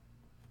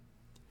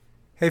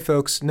Hey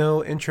folks,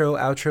 no intro,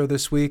 outro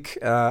this week.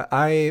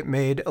 I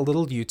made a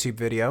little YouTube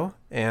video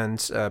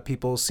and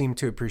people seem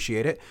to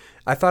appreciate it.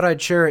 I thought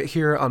I'd share it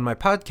here on my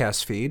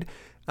podcast feed.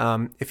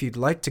 If you'd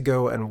like to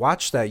go and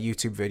watch that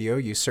YouTube video,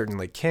 you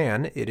certainly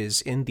can. It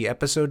is in the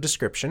episode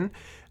description.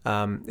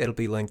 It'll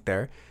be linked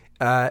there.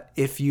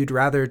 If you'd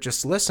rather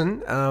just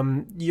listen,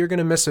 you're going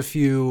to miss a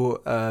few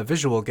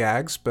visual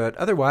gags, but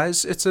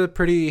otherwise it's a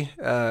pretty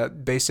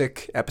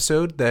basic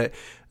episode that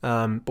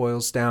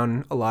boils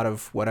down a lot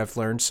of what I've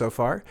learned so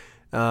far.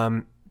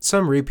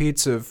 Some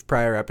repeats of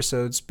prior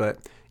episodes, but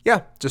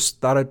yeah, just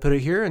thought I'd put it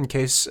here in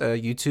case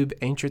YouTube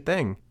ain't your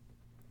thing.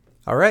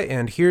 All right,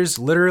 and here's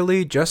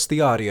literally just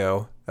the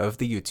audio of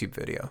the YouTube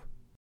video.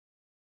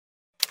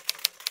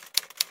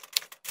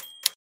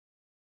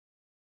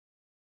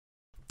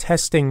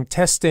 Testing.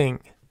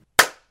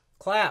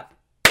 Clap.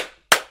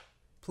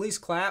 Please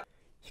clap.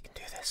 You can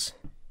do this.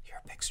 You're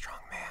a big, strong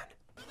man.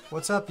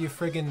 What's up, you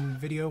friggin'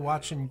 video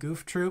watching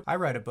goof troop? I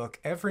write a book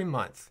every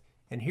month,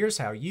 and here's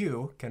how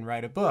you can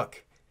write a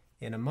book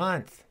in a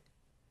month.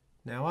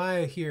 Now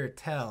I hear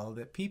tell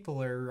that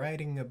people are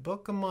writing a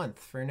book a month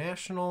for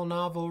National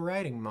Novel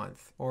Writing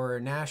Month, or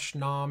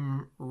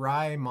NaNoWriMon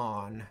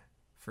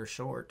for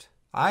short.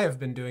 I have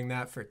been doing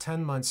that for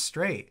 10 months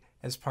straight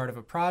as part of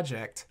a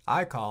project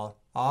I call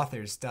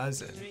Author's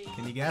Dozen.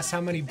 Can you guess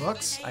how many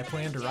books I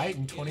plan to write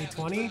in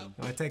 2020? You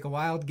want to take a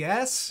wild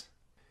guess?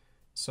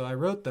 So I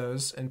wrote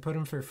those and put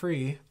them for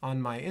free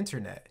on my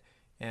internet,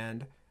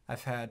 and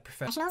I've had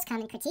professionals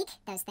come and critique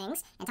those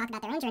things and talk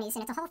about their own journeys,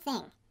 and it's a whole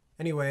thing.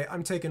 Anyway,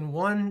 I'm taking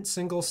one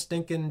single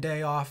stinking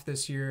day off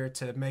this year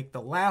to make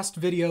the last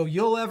video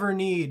you'll ever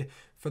need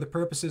for the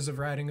purposes of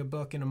writing a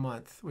book in a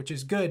month, which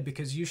is good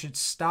because you should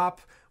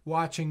stop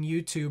watching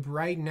YouTube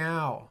right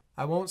now.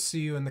 I won't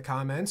see you in the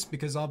comments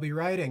because I'll be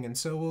writing, and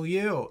so will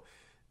you.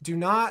 Do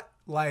not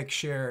like,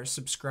 share,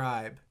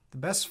 subscribe. The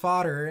best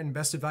fodder and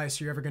best advice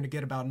you're ever going to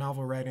get about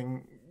novel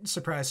writing,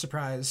 surprise,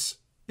 surprise,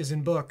 is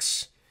in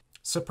books.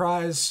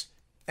 Surprise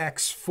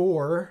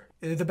X4.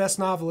 The best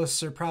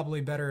novelists are probably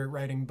better at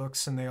writing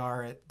books than they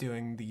are at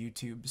doing the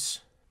YouTubes.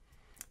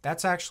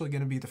 That's actually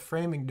going to be the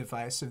framing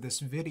device of this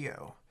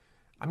video.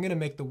 I'm going to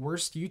make the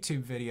worst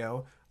YouTube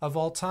video of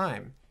all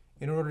time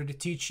in order to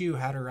teach you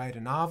how to write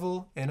a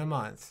novel in a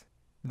month.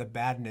 The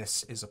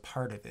badness is a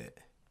part of it.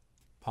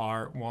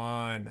 Part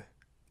 1.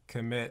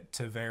 Commit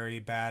to very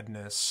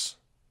badness.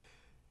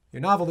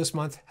 Your novel this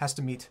month has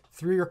to meet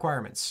 3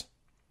 requirements.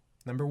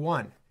 Number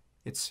 1,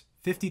 it's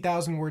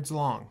 50,000 words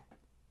long.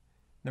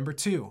 Number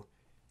 2,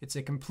 it's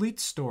a complete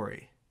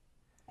story.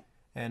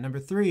 And number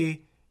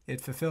 3,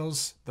 it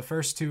fulfills the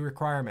first 2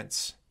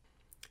 requirements.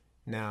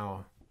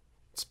 Now,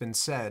 it's been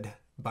said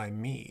by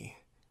me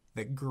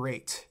that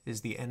great is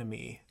the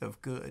enemy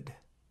of good.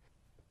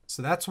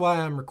 So that's why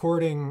I'm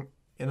recording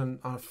on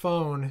a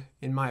phone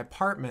in my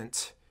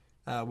apartment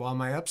while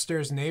my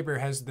upstairs neighbor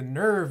has the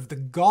nerve, the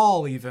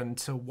gall even,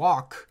 to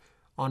walk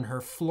on her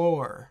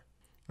floor.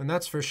 And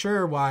that's for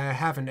sure why I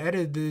haven't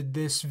edited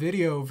this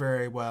video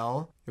very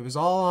well. It was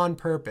all on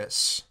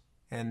purpose.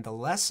 And the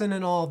lesson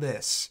in all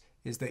this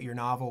is that your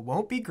novel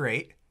won't be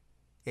great,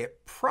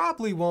 it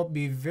probably won't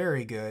be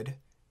very good,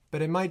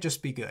 but it might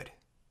just be good.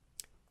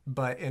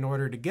 But in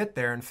order to get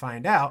there and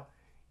find out,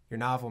 your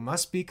novel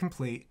must be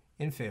complete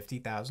in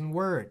 50,000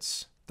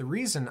 words. The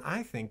reason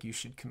I think you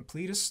should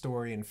complete a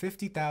story in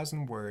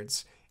 50,000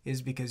 words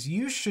is because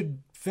you should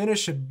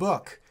finish a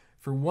book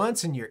for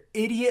once in your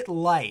idiot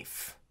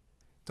life.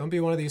 Don't be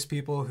one of these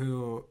people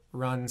who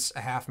runs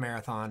a half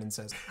marathon and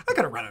says, I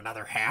gotta run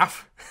another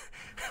half.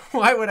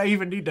 Why would I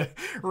even need to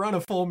run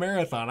a full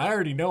marathon? I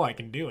already know I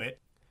can do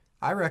it.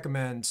 I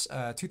recommend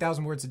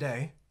 2,000 words a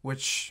day,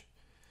 which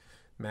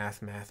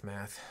math.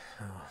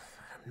 Oh,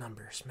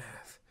 numbers,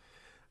 math.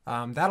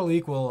 That'll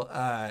equal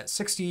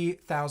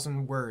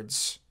 60,000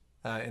 words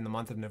in the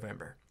month of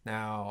November.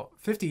 Now,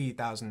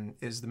 50,000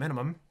 is the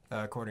minimum,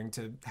 according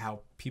to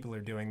how people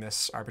are doing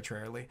this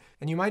arbitrarily.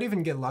 And you might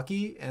even get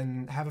lucky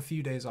and have a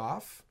few days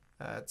off.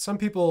 Some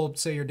people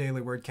say your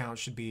daily word count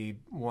should be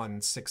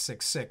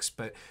 1666,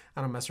 but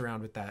I don't mess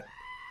around with that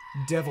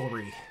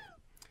devilry.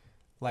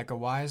 Like a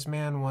wise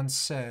man once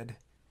said,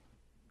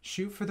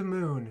 shoot for the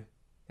moon,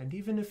 and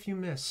even if you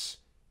miss,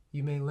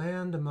 you may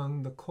land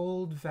among the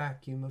cold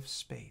vacuum of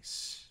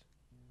space.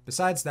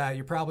 Besides that,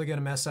 you're probably going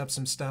to mess up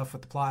some stuff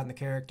with the plot and the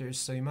characters,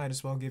 so you might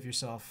as well give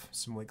yourself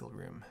some wiggle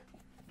room.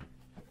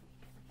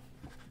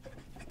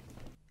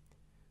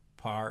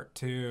 Part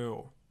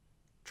 2.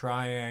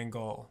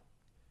 Triangle.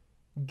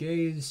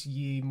 Gaze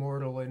ye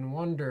mortal in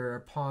wonder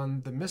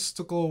upon the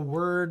mystical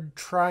word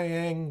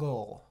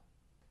triangle.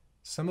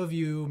 Some of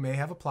you may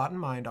have a plot in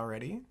mind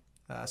already.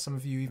 Some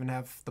of you even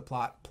have the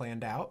plot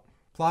planned out.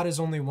 Plot is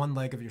only one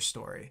leg of your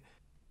story.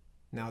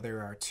 Now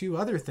there are 2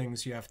 other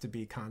things you have to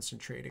be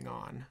concentrating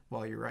on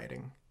while you're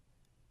writing.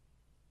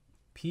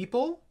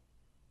 People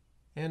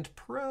and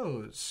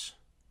prose.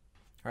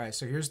 All right,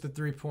 so here's the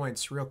 3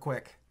 points real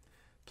quick.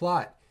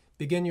 Plot.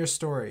 Begin your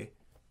story,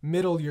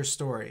 middle your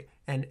story,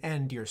 and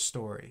end your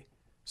story.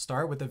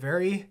 Start with a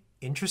very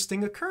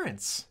interesting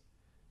occurrence.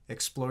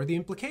 explore the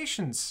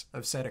implications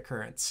of said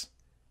occurrence,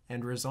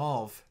 and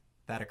resolve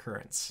that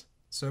occurrence.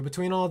 So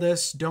between all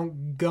this,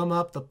 don't gum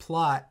up the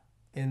plot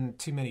in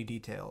too many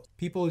details.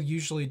 People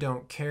usually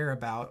don't care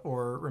about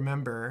or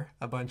remember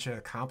a bunch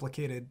of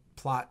complicated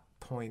plot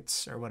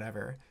points or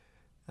whatever.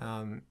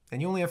 And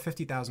you only have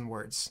 50,000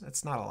 words.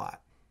 That's not a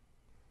lot.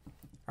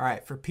 All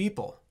right, for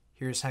people,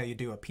 here's how you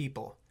do a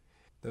people.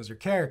 Those are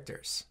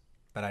characters,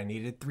 but I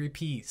needed 3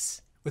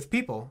 Ps. With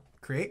people,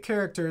 create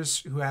characters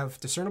who have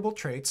discernible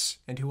traits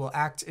and who will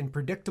act in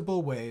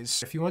predictable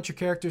ways. If you want your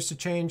characters to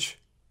change,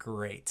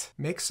 great.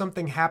 Make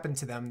something happen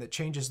to them that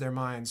changes their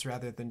minds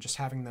rather than just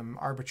having them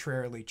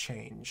arbitrarily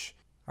change.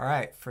 All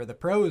right, for the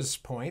pros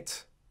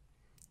point,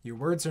 your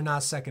words are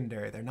not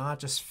secondary. They're not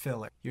just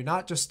filler. You're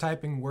not just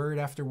typing word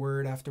after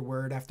word after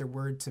word after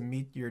word to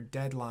meet your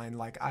deadline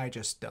like I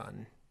just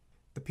done.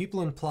 The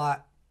people and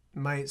plot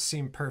might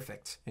seem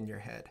perfect in your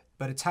head,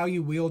 but it's how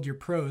you wield your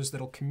prose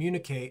that'll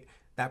communicate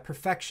that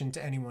perfection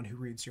to anyone who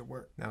reads your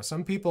work. Now,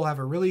 some people have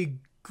a really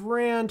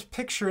grand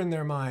picture in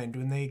their mind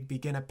when they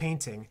begin a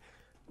painting.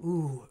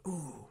 Ooh,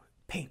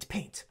 paint,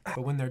 paint.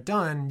 But when they're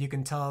done, you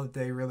can tell that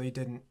they really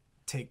didn't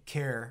take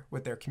care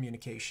with their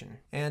communication.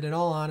 And in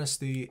all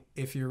honesty,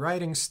 if you're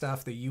writing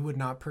stuff that you would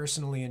not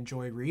personally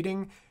enjoy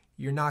reading,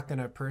 you're not going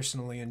to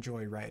personally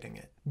enjoy writing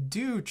it.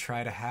 Do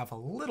try to have a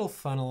little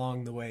fun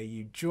along the way,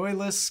 you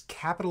joyless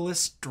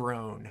capitalist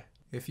drone.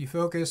 If you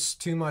focus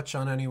too much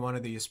on any one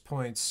of these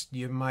points,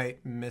 you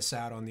might miss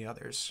out on the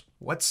others.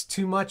 What's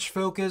too much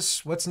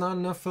focus? What's not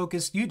enough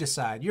focus? You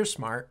decide. You're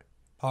smart.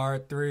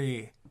 Part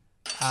 3.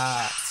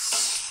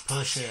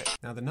 Push it.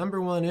 Now, the number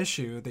one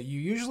issue that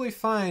you usually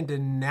find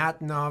in Nat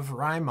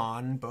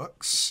NaVriMon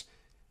books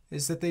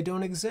is that they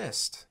don't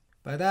exist.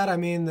 By that, I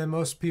mean that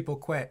most people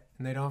quit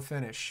and they don't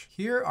finish.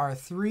 Here are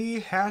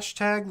 3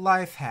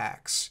 #life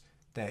hacks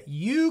that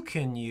you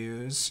can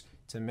use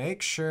to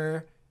make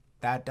sure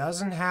that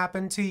doesn't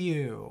happen to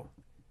you.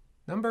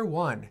 Number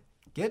 1,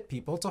 get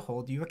people to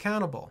hold you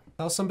accountable.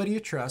 Tell somebody you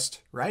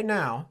trust right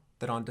now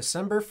that on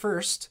December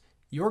 1st,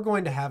 you're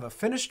going to have a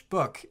finished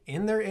book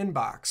in their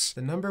inbox.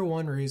 The number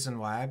one reason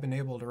why I've been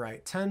able to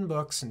write 10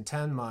 books in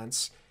 10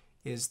 months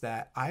is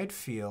that I'd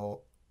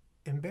feel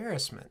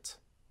embarrassment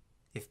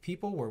if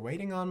people were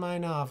waiting on my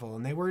novel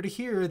and they were to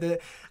hear that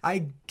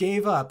I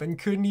gave up and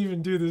couldn't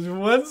even do this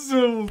one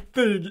simple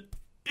thing.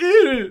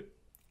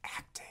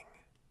 Acting.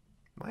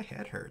 My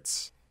head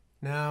hurts.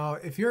 Now,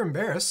 if you're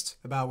embarrassed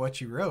about what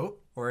you wrote,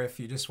 or if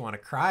you just want to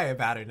cry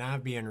about it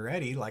not being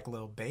ready like a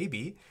little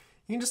baby,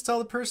 you can just tell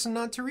the person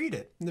not to read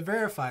it and to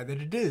verify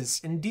that it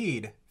is,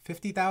 indeed,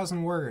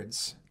 50,000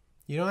 words.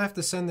 You don't have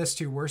to send this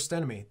to your worst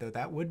enemy, though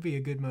that would be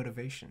a good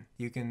motivation.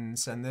 You can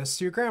send this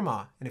to your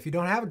grandma, and if you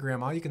don't have a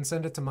grandma, you can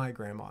send it to my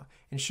grandma,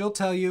 and she'll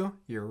tell you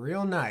you're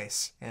real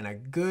nice and a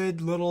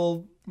good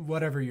little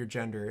whatever your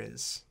gender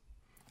is.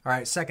 All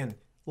right, second,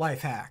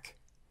 life hack.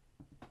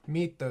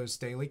 Meet those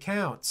daily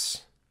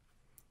counts.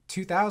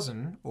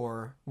 2000,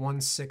 or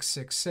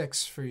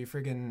 1666 for you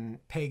friggin'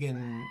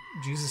 pagan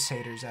Jesus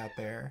haters out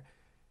there,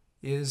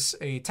 is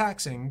a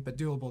taxing but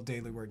doable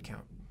daily word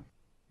count.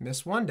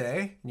 Miss one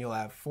day, and you'll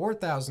have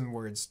 4,000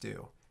 words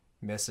due.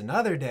 Miss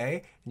another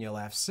day, and you'll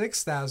have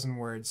 6,000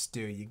 words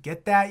due. You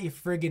get that, you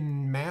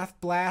friggin' math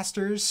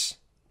blasters?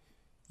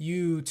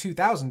 You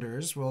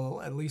 2000ers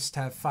will at least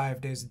have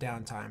 5 days of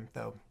downtime,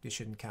 though you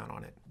shouldn't count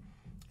on it.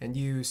 And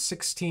you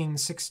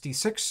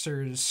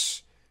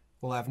 1666ers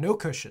will have no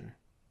cushion.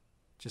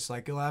 Just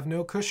like you'll have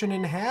no cushion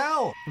in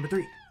hell. Number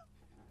 3,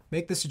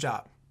 make this a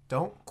job.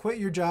 Don't quit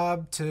your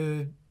job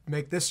to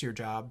make this your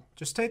job.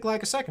 Just take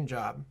like a second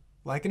job,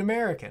 like an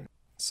American.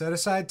 Set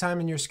aside time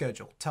in your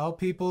schedule. Tell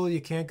people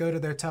you can't go to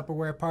their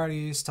Tupperware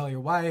parties. Tell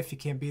your wife you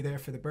can't be there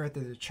for the birth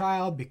of the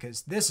child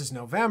because this is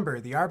November,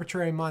 the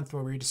arbitrary month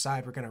where we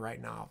decide we're going to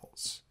write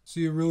novels. So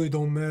it really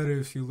don't matter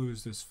if you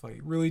lose this fight.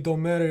 It really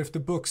don't matter if the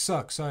book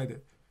sucks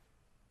either.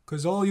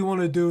 Because all you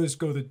want to do is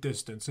go the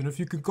distance. And if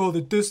you can go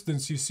the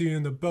distance you see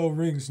and the bell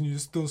rings and you're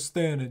still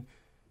standing,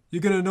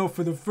 you're going to know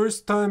for the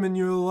first time in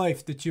your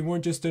life that you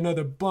weren't just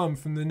another bum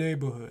from the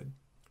neighborhood.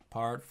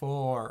 Part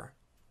 4.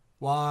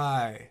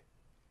 Why?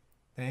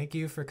 Thank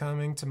you for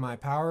coming to my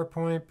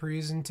PowerPoint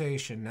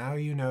presentation. Now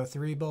you know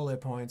 3 bullet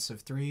points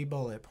of 3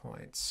 bullet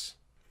points.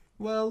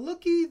 Well,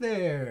 looky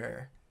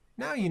there.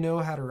 Now you know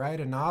how to write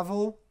a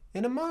novel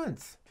in a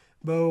month.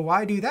 But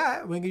why do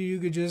that when you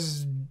could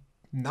just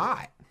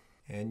not?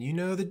 And you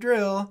know the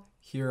drill.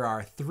 Here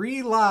are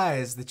 3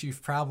 lies that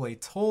you've probably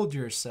told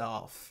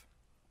yourself.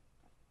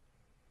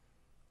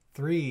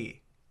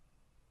 3.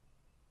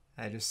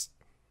 That's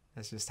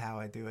just how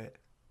I do it.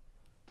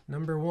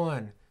 Number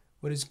 1,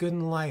 what is good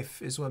in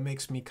life is what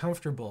makes me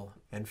comfortable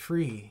and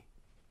free.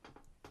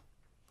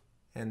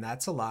 And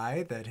that's a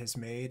lie that has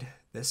made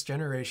this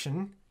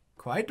generation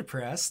quite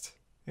depressed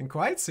and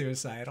quite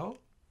suicidal.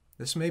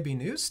 This may be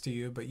news to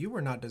you, but you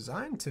were not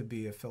designed to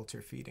be a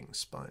filter-feeding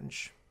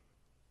sponge.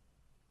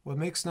 What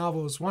makes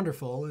novels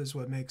wonderful is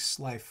what makes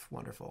life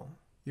wonderful.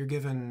 You're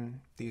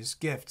given these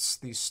gifts,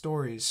 these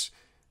stories,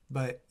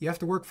 but you have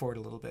to work for it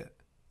a little bit.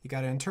 You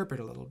got to interpret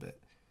a little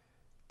bit.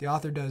 The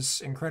author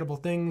does incredible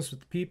things with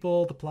the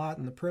people, the plot,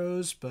 and the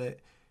prose, but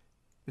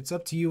it's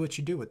up to you what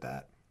you do with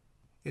that.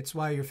 It's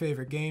why your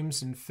favorite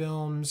games and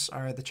films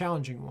are the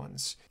challenging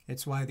ones.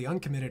 It's why the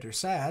uncommitted are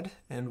sad,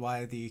 and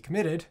why the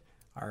committed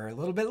are a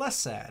little bit less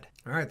sad.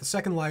 All right, the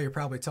second lie you're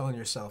probably telling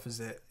yourself is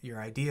that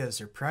your ideas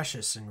are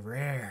precious and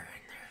rare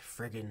and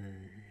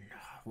friggin'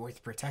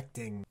 worth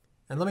protecting.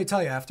 And let me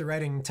tell you, after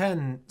writing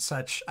 10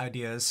 such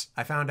ideas,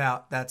 I found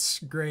out that's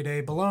grade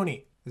A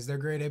baloney. Is there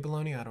grade A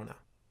baloney? I don't know.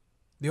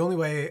 The only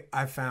way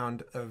I've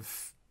found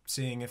of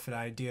seeing if an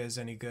idea is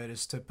any good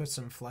is to put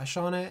some flesh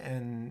on it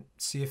and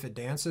see if it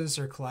dances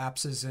or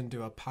collapses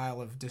into a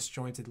pile of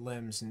disjointed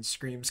limbs and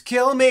screams,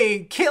 "Kill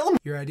me! Kill me!"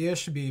 Your idea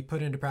should be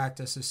put into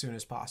practice as soon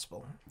as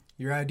possible.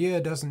 Your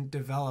idea doesn't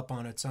develop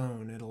on its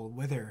own. It'll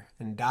wither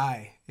and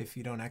die if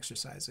you don't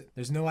exercise it.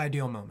 There's no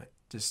ideal moment.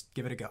 Just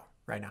give it a go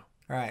right now.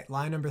 All right,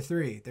 lie number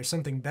 3. There's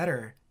something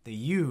better that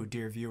you,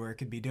 dear viewer,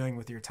 could be doing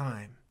with your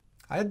time.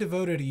 I had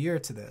devoted a year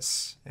to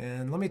this,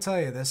 and let me tell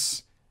you,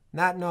 this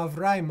Nat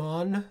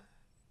Navraimon,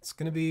 it's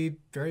going to be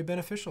very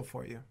beneficial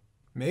for you.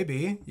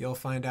 Maybe you'll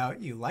find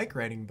out you like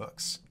writing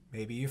books.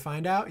 Maybe you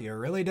find out you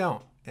really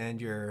don't,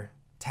 and your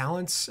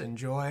talents and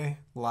joy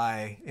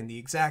lie in the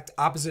exact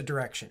opposite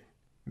direction.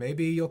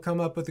 Maybe you'll come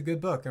up with a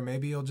good book, or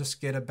maybe you'll just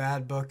get a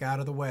bad book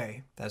out of the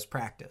way. That's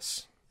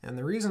practice. And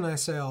the reason I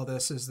say all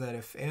this is that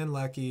if Ann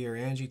Leckie or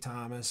Angie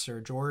Thomas or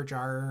George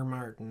R.R.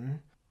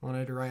 Martin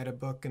wanted to write a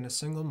book in a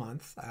single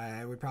month,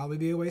 I would probably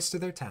be a waste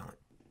of their talent.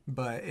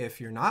 But if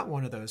you're not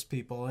one of those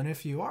people, and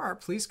if you are,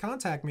 please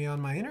contact me on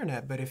my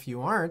internet. But if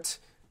you aren't,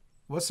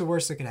 what's the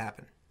worst that could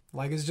happen?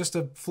 Like, it's just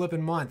a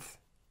flippin' month.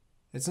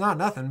 It's not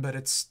nothing, but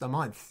it's a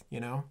month,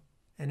 you know?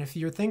 And if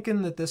you're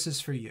thinking that this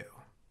is for you,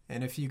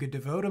 and if you could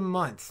devote a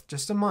month,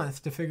 just a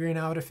month, to figuring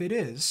out if it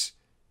is,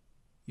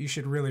 you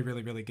should really,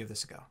 really, really give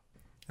this a go.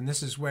 And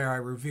this is where I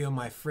reveal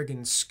my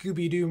friggin'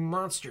 Scooby-Doo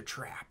monster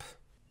trap.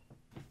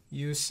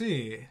 You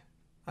see,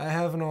 I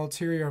have an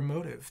ulterior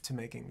motive to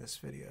making this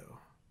video.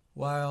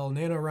 While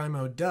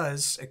NaNoWriMo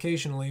does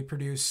occasionally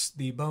produce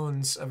the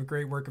bones of a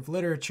great work of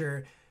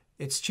literature,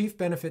 its chief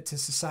benefit to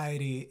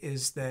society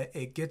is that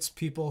it gets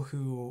people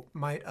who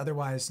might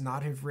otherwise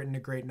not have written a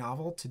great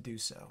novel to do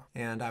so.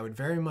 And I would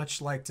very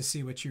much like to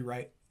see what you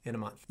write in a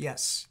month.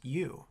 Yes,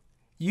 you.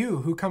 You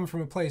who come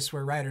from a place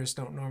where writers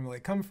don't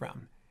normally come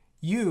from.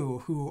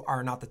 You who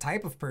are not the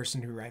type of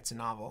person who writes a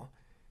novel.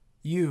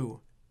 You,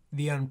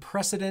 the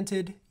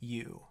unprecedented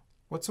you.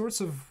 What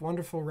sorts of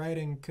wonderful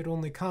writing could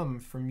only come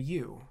from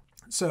you?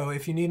 So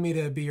if you need me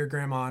to be your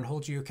grandma and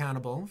hold you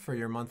accountable for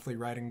your monthly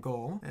writing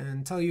goal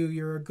and tell you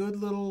you're a good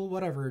little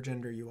whatever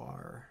gender you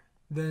are,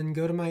 then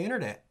go to my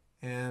internet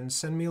and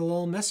send me a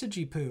little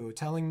messagey poo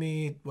telling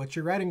me what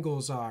your writing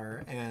goals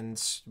are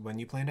and when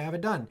you plan to have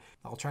it done.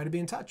 I'll try to be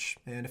in touch.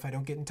 And if I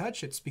don't get in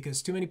touch, it's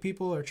because too many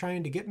people are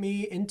trying to get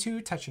me into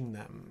touching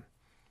them.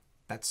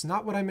 That's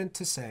not what I meant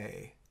to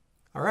say.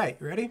 All right,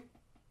 you ready?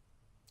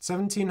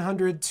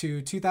 1,700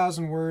 to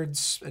 2,000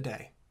 words a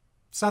day.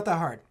 It's not that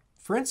hard.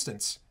 For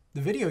instance,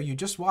 the video you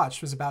just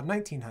watched was about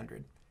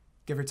 1,900,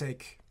 give or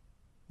take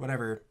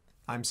whatever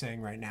I'm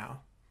saying right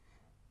now.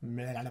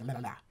 Blah, blah, blah,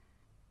 blah.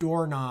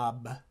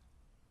 Doorknob.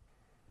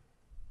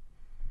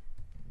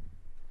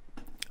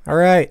 All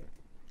right,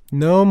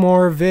 no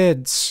more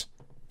vids.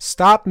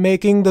 Stop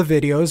making the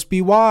videos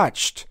be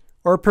watched,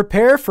 or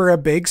prepare for a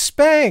big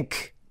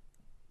spank.